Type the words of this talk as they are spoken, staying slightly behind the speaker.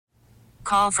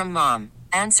call from mom.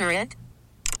 Answer it.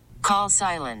 Call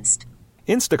silenced.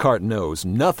 Instacart knows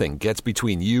nothing gets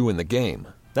between you and the game.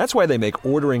 That's why they make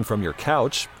ordering from your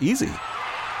couch easy.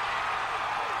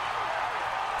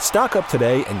 Stock up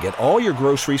today and get all your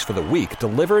groceries for the week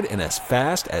delivered in as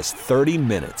fast as 30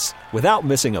 minutes without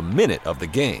missing a minute of the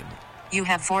game. You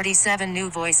have 47 new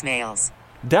voicemails.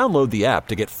 Download the app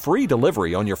to get free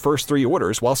delivery on your first 3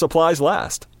 orders while supplies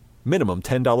last. Minimum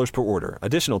 $10 per order.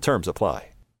 Additional terms apply.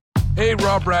 Hey,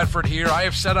 Rob Bradford here. I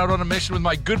have set out on a mission with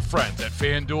my good friends at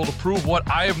FanDuel to prove what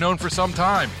I have known for some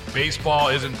time. Baseball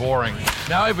isn't boring.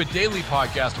 Now I have a daily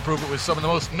podcast to prove it with some of the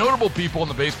most notable people in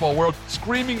the baseball world,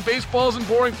 screaming baseball isn't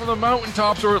boring from the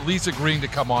mountaintops, or at least agreeing to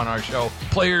come on our show.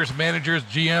 Players, managers,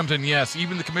 GMs, and yes,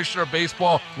 even the commissioner of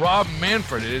baseball, Rob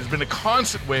Manfred. It has been a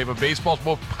constant wave of baseball's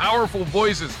most powerful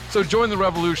voices. So join the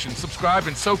revolution. Subscribe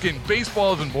and soak in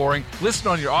Baseball Isn't Boring. Listen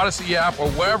on your Odyssey app or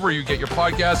wherever you get your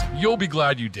podcasts. You'll be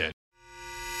glad you did.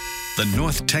 The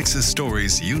North Texas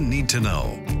stories you need to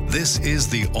know. This is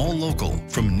the All Local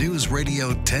from News Radio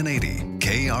 1080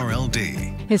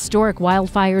 KRLD. Historic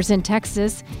wildfires in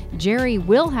Texas. Jerry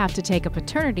will have to take a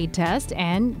paternity test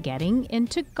and getting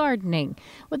into gardening.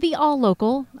 With the All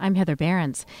Local, I'm Heather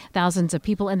Behrens. Thousands of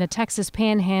people in the Texas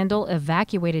Panhandle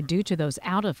evacuated due to those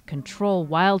out-of-control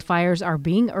wildfires are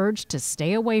being urged to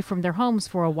stay away from their homes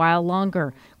for a while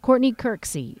longer. Courtney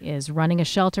Kirksey is running a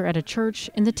shelter at a church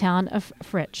in the town of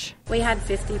Fritch. We had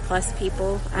 50-plus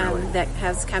people that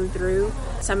has come through.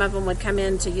 Some of them would come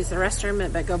in to use the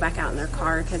restroom but go back out in their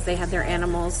car because they had their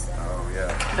animals. Oh,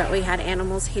 yeah. But we had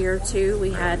animals here, too.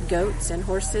 We had goats and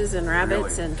horses and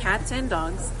rabbits and cats and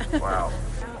dogs. Wow.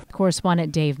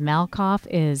 Correspondent Dave Malkoff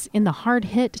is in the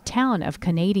hard-hit town of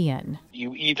Canadian.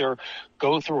 You either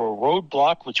go through a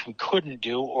roadblock, which we couldn't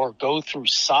do, or go through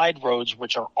side roads,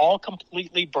 which are all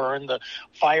completely burned. The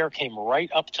fire came right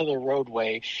up to the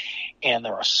roadway, and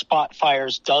there are spot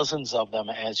fires, dozens of them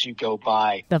as you go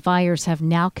by. The fires have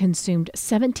now consumed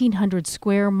 1,700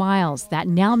 square miles. That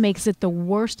now makes it the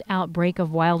worst outbreak of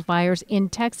wildfires in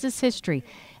Texas history.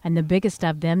 And the biggest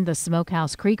of them, the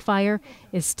Smokehouse Creek fire,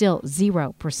 is still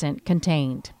 0%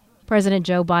 contained. President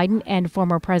Joe Biden and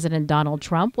former President Donald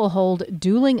Trump will hold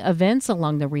dueling events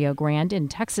along the Rio Grande in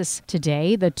Texas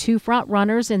today. The two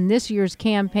frontrunners in this year's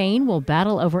campaign will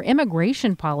battle over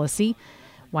immigration policy.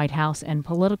 White House and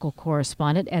political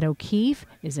correspondent Ed O'Keefe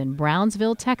is in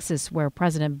Brownsville, Texas, where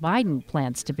President Biden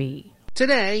plans to be.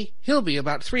 Today, he'll be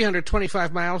about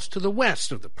 325 miles to the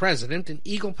west of the president in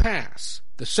Eagle Pass,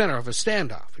 the center of a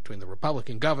standoff between the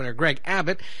Republican Governor Greg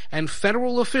Abbott and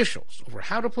federal officials over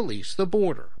how to police the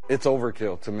border. It's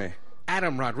overkill to me.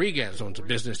 Adam Rodriguez owns a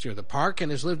business near the park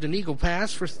and has lived in Eagle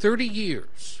Pass for 30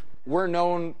 years. We're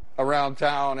known around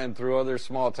town and through other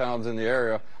small towns in the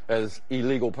area as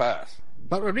illegal pass.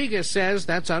 But Rodriguez says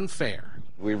that's unfair.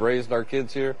 We raised our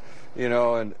kids here,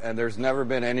 and there's never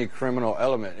been any criminal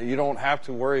element. You don't have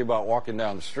to worry about walking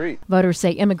down the street. Voters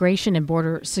say immigration and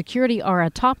border security are a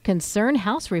top concern.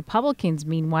 House Republicans,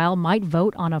 meanwhile, might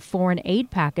vote on a foreign aid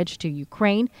package to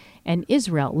Ukraine and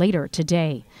Israel later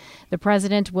today. The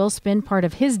president will spend part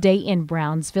of his day in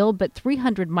Brownsville, but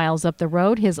 300 miles up the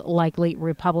road, his likely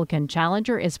Republican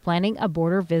challenger is planning a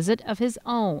border visit of his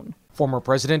own. Former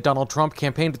President Donald Trump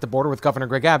campaigned at the border with Governor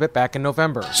Greg Abbott back in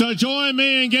November. So join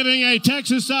me in giving a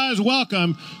Texas-sized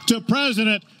welcome to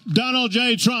President Donald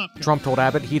J. Trump. Trump told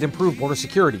Abbott he'd improve border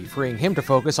security, freeing him to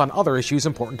focus on other issues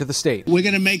important to the state. We're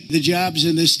going to make the jobs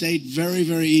in this state very,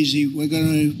 very easy. We're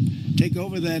going to take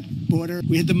over that border.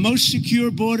 We had the most secure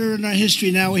border in our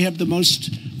history. Now we have the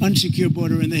most unsecure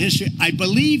border in the history, I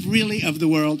believe, really, of the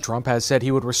world. Trump has said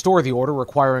he would restore the order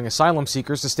requiring asylum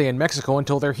seekers to stay in Mexico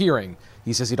until their hearing.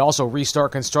 He says he'd also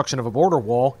restart construction of a border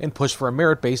wall and push for a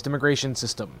merit-based immigration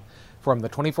system. From the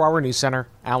 24-Hour News Center,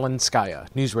 Alan Skaya,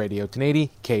 News Radio 1080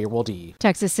 KRLD.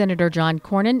 Texas Senator John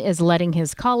Cornyn is letting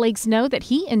his colleagues know that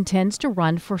he intends to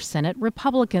run for Senate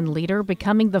Republican leader,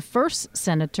 becoming the first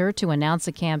senator to announce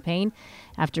a campaign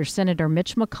after Senator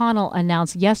Mitch McConnell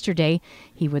announced yesterday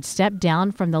he would step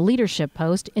down from the leadership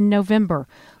post in November.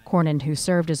 Cornyn, who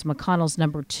served as McConnell's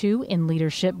number 2 in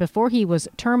leadership before he was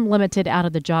term limited out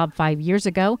of the job 5 years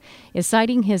ago, is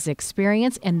citing his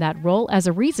experience in that role as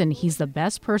a reason he's the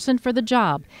best person for the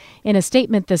job. In a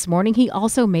statement this morning, he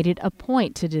also made it a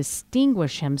point to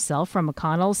distinguish himself from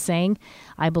McConnell, saying,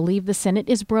 "I believe the Senate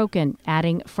is broken,"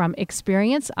 adding, "From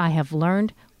experience, I have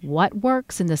learned what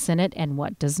works in the Senate and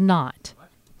what does not."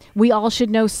 We all should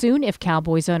know soon if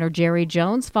Cowboys owner Jerry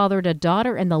Jones fathered a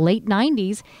daughter in the late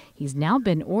 90s. He's now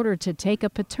been ordered to take a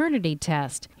paternity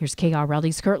test. Here's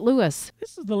KRLD's Kurt Lewis.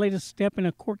 This is the latest step in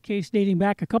a court case dating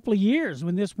back a couple of years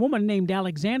when this woman named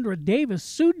Alexandra Davis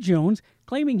sued Jones,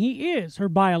 claiming he is her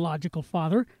biological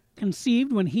father,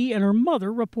 conceived when he and her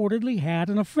mother reportedly had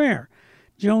an affair.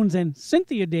 Jones and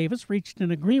Cynthia Davis reached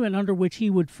an agreement under which he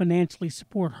would financially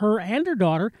support her and her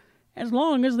daughter as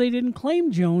long as they didn't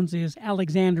claim Jones is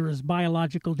Alexandra's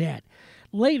biological dad.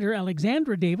 Later,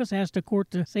 Alexandra Davis asked a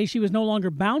court to say she was no longer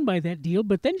bound by that deal,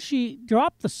 but then she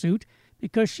dropped the suit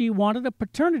because she wanted a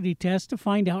paternity test to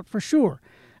find out for sure.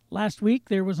 Last week,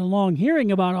 there was a long hearing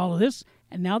about all of this,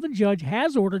 and now the judge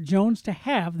has ordered Jones to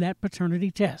have that paternity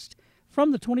test.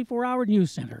 From the 24-Hour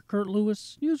News Center, Kurt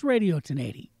Lewis, News Radio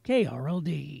 1080,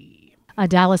 KRLD. A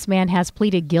Dallas man has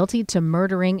pleaded guilty to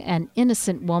murdering an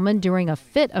innocent woman during a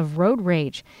fit of road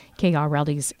rage.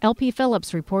 KRLD's LP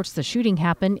Phillips reports the shooting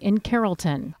happened in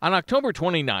Carrollton. On October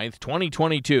 29,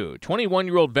 2022,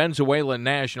 21-year-old Venezuelan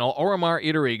national Oromar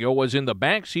Iturrigo was in the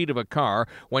back seat of a car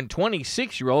when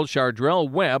 26-year-old Chardrell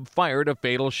Webb fired a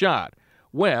fatal shot.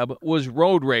 Webb was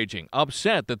road raging,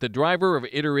 upset that the driver of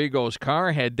Iturrigo's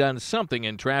car had done something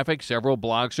in traffic several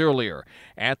blocks earlier.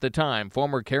 At the time,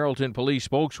 former Carrollton police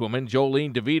spokeswoman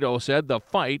Jolene DeVito said the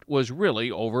fight was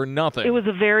really over nothing. It was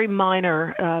a very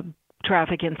minor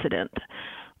traffic incident.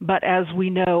 But as we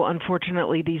know,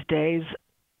 unfortunately these days,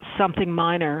 something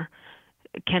minor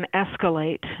can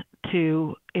escalate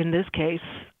to, in this case,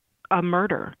 a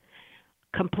murder.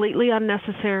 Completely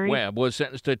unnecessary. Webb was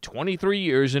sentenced to 23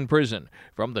 years in prison.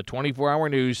 From the 24-Hour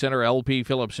News Center, LP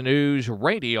Phillips News,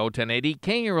 Radio 1080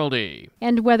 KRLD.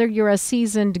 And whether you're a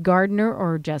seasoned gardener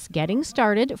or just getting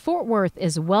started, Fort Worth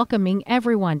is welcoming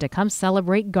everyone to come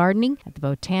celebrate gardening at the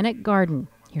Botanic Garden.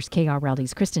 Here's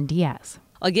KRLD's Kristen Diaz.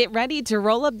 Get ready to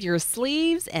roll up your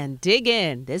sleeves and dig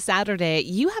in. This Saturday,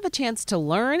 you have a chance to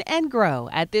learn and grow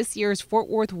at this year's Fort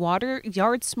Worth Water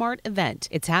Yard Smart event.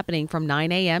 It's happening from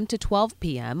 9 a.m. to 12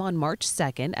 p.m. on March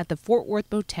 2nd at the Fort Worth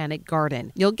Botanic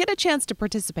Garden. You'll get a chance to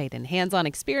participate in hands-on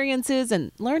experiences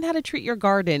and learn how to treat your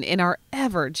garden in our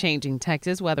ever-changing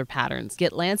Texas weather patterns.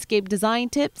 Get landscape design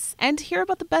tips and hear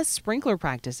about the best sprinkler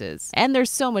practices. And there's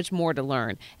so much more to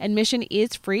learn. Admission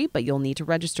is free, but you'll need to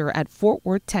register at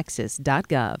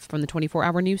fortworthtexas.gov. From the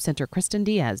 24-Hour News Center, Kristen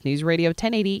Diaz, News Radio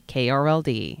 1080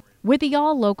 KRLD. With the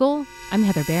All Local, I'm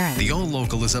Heather Barron. The All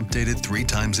Local is updated 3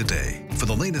 times a day. For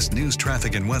the latest news,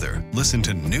 traffic, and weather, listen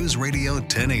to News Radio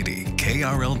 1080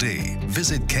 KRLD.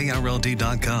 Visit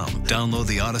KRLD.com, download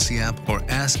the Odyssey app, or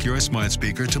ask your smart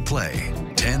speaker to play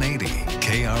 1080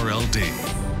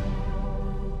 KRLD.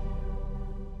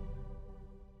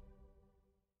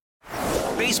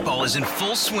 Baseball is in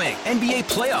full swing. NBA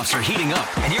playoffs are heating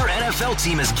up, and your NFL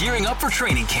team is gearing up for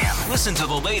training camp. Listen to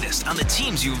the latest on the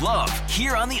teams you love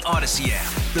here on the Odyssey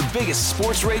app. The biggest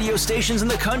sports radio stations in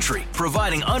the country,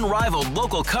 providing unrivaled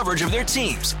local coverage of their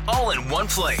teams, all in one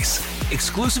place.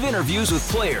 Exclusive interviews with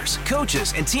players,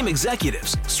 coaches, and team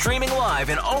executives, streaming live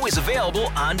and always available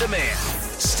on demand.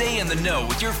 Stay in the know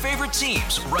with your favorite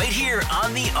teams right here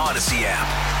on the Odyssey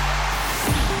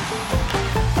app.